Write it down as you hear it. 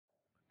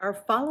Our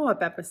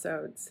follow-up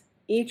episodes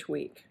each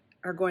week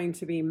are going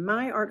to be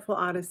my Artful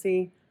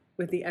Odyssey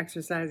with the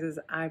exercises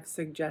I've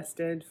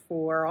suggested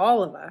for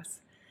all of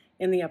us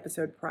in the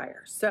episode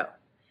prior. So,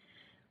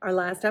 our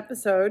last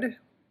episode,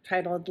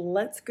 titled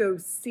Let's Go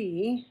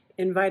See,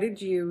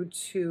 invited you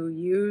to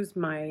use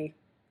my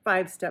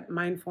 5-step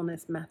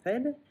mindfulness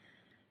method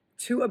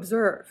to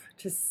observe,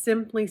 to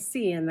simply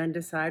see, and then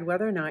decide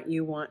whether or not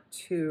you want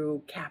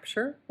to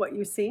capture what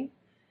you see,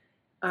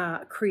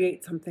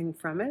 create something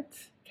from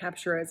it.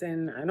 Capture as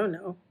in, I don't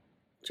know,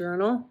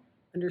 journal,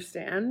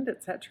 understand,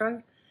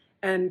 etc.,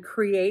 and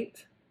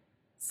create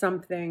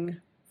something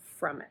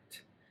from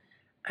it.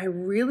 I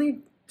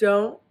really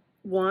don't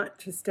want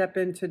to step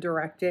into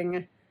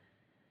directing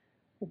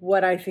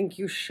what I think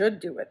you should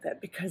do with it,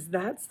 because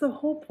that's the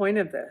whole point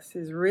of this,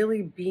 is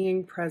really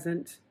being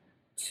present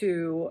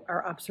to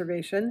our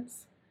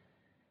observations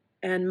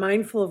and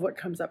mindful of what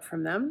comes up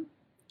from them,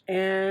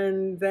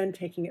 and then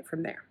taking it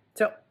from there.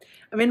 So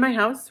I'm in my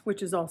house,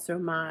 which is also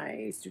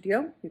my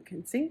studio, you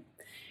can see,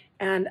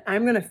 and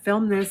I'm going to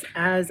film this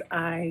as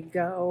I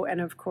go,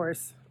 and of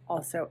course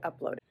also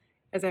upload it.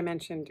 As I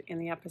mentioned in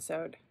the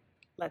episode,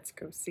 Let's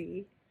Go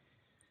See,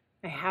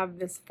 I have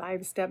this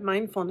 5-step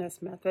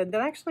mindfulness method that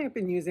actually I've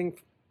been using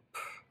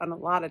on a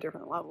lot of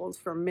different levels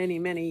for many,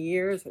 many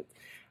years. I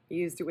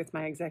used it with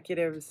my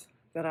executives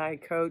that I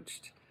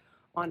coached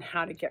on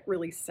how to get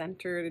really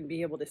centered and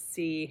be able to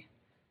see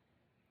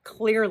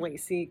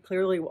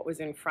clearly what was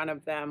in front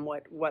of them,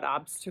 what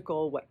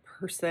obstacle, what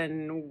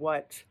person,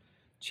 what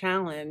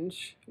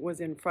challenge was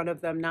in front of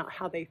them, not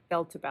how they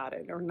felt about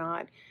it, or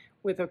not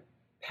with a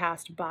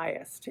past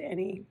bias to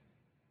any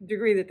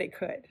degree that they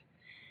could.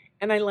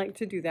 And I like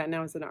to do that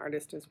now as an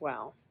artist as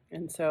well.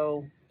 And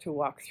so to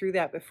walk through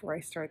that before I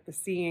start the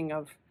seeing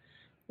of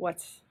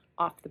what's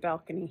off the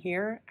balcony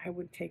here, I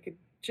would take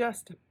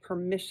just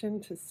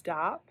permission to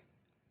stop,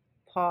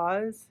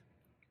 pause,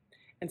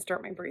 and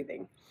start my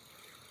breathing.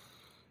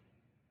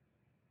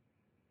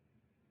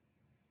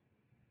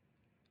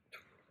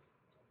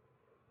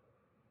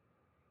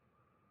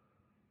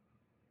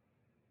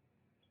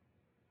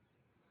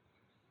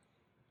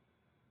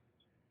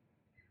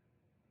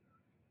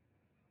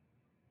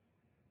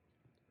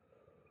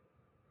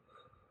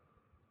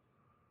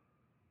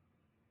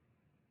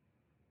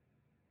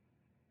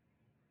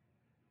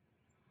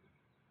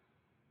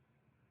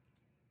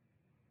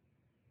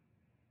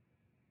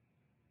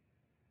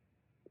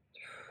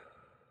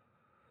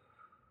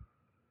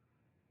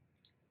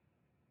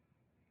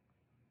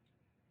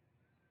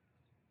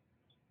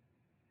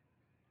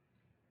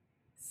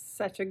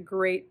 Such a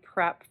great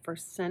prep for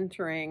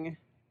centering,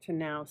 to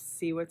now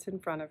see what's in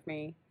front of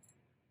me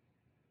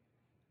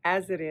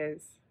as it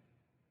is,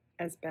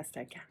 as best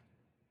I can.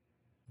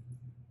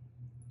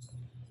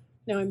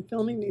 Now I'm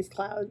filming these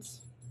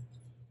clouds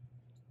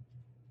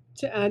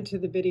to add to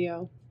the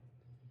video,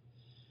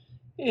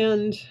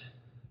 and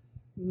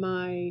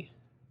my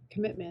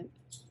commitment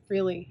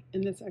really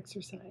in this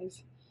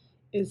exercise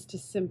is to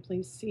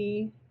simply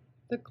see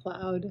the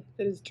cloud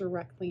that is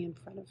directly in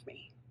front of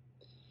me.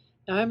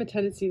 Now I have a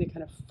tendency to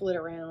kind of flit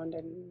around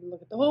and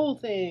look at the whole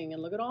thing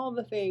and look at all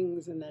the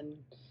things, and then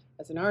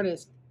as an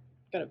artist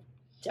kind of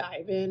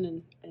dive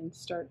in and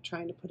start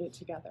trying to put it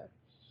together.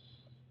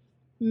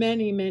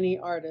 Many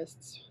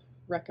artists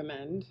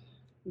recommend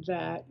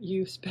that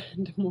you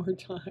spend more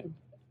time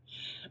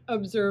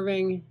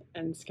observing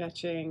and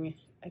sketching,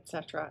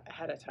 etc.,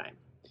 ahead of time.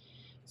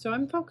 So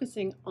I'm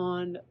focusing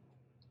on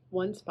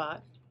one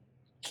spot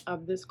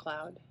of this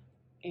cloud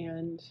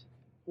and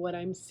what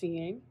I'm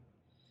seeing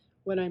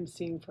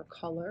for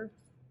color,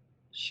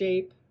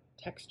 shape,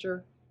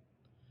 texture,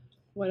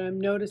 what I'm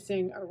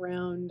noticing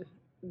around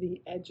the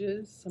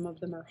edges. Some of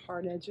them are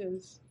hard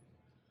edges,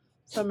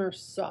 some are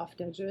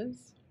soft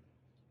edges,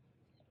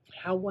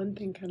 how one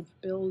thing kind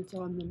of builds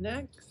on the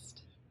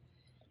next.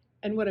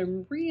 And what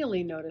I'm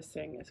really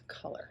noticing is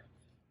color.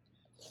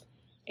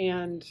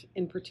 And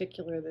in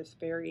particular, this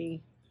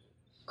very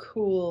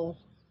cool,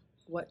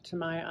 what to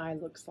my eye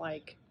looks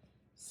like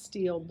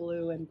steel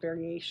blue, and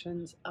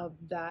variations of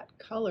that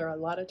color. A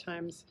lot of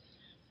times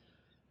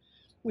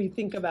we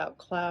think about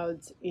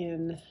clouds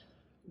in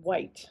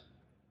white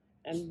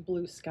and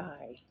blue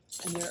sky,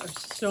 and there are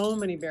so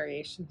many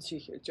variations. You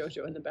hear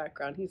Jojo in the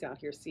background, he's out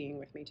here seeing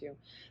with me too.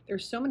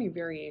 There's so many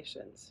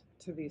variations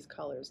to these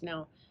colors.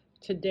 Now,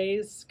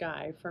 today's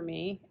sky for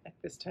me at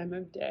this time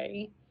of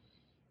day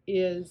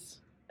is,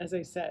 as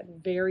I said,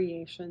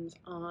 variations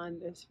on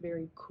this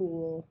very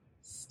cool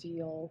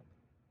steel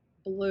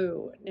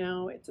blue.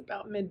 Now it's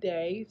about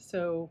midday,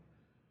 so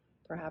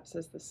perhaps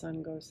as the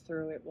sun goes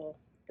through, it will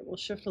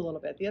shift a little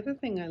bit. The other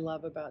thing I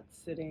love about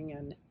sitting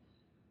and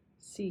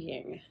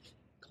seeing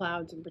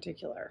clouds in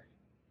particular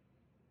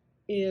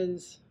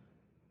is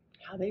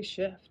how they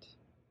shift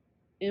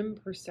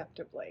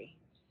imperceptibly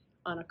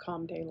on a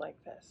calm day like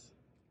this.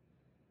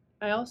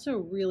 I also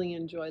really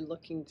enjoy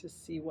looking to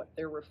see what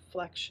their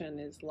reflection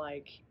is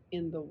like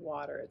in the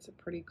water. It's a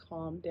pretty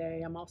calm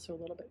day. I'm also a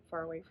little bit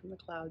far away from the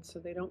clouds, so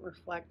they don't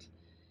reflect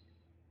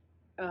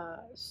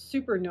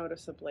super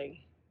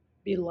noticeably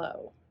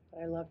below.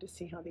 but I love to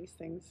see how these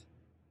things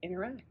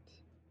interact.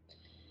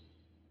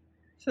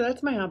 So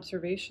that's my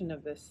observation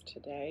of this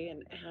today.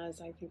 And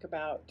as I think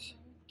about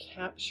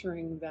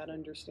capturing that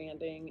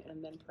understanding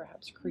and then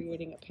perhaps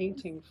creating a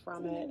painting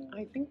from it,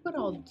 I think what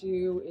I'll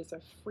do is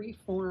a free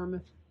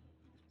form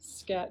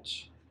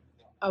sketch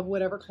of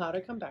whatever cloud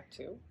I come back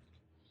to.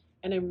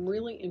 And I'm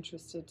really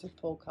interested to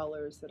pull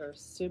colors that are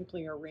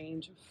simply a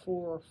range of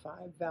 4 or 5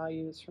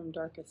 values from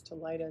darkest to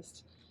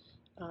lightest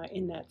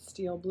in that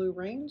steel blue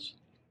range.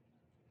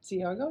 See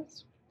how it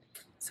goes.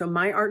 So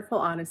my Artful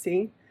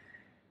Odyssey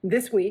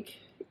this week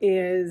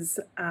is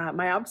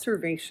my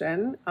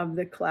observation of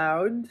the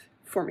cloud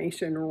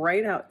formation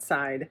right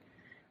outside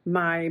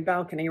my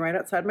balcony, right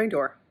outside my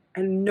door,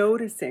 and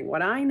noticing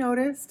what I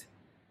noticed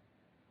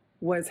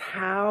was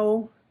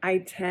how I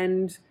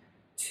tend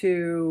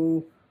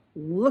to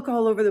look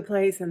all over the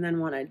place and then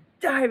want to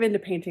dive into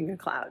painting a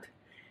cloud.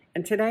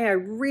 And today I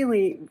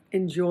really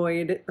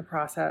enjoyed the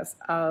process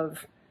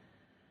of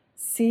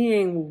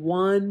seeing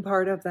one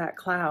part of that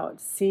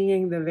cloud,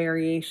 seeing the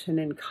variation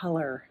in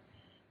color,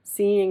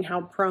 seeing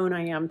how prone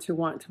I am to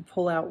want to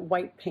pull out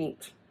white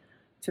paint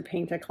to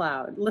paint a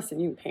cloud. Listen,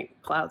 you can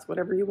paint clouds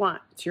whatever you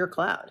want. It's your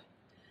cloud.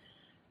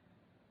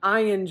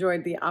 I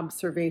enjoyed the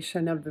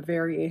observation of the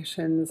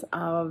variations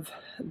of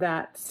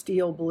that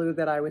steel blue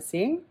that I was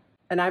seeing.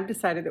 And I've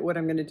decided that what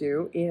I'm going to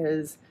do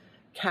is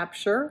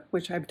capture,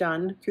 which I've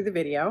done through the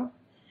video,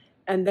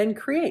 and then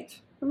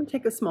create. I'm going to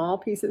take a small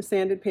piece of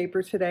sanded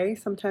paper today,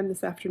 sometime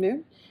this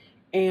afternoon,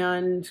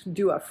 and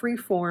do a free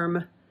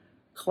form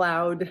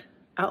cloud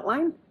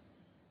outline.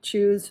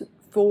 Choose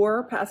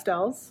 4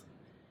 pastels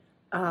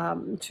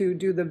to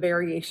do the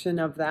variation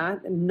of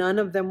that. None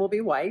of them will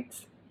be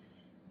white.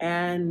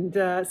 And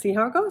see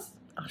how it goes.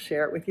 I'll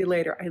share it with you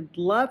later. I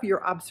love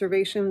your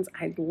observations.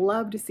 I'd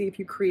love to see if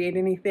you create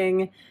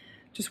anything,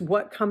 just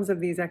what comes of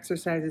these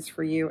exercises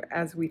for you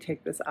as we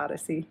take this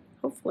Odyssey,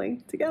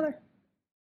 hopefully, together.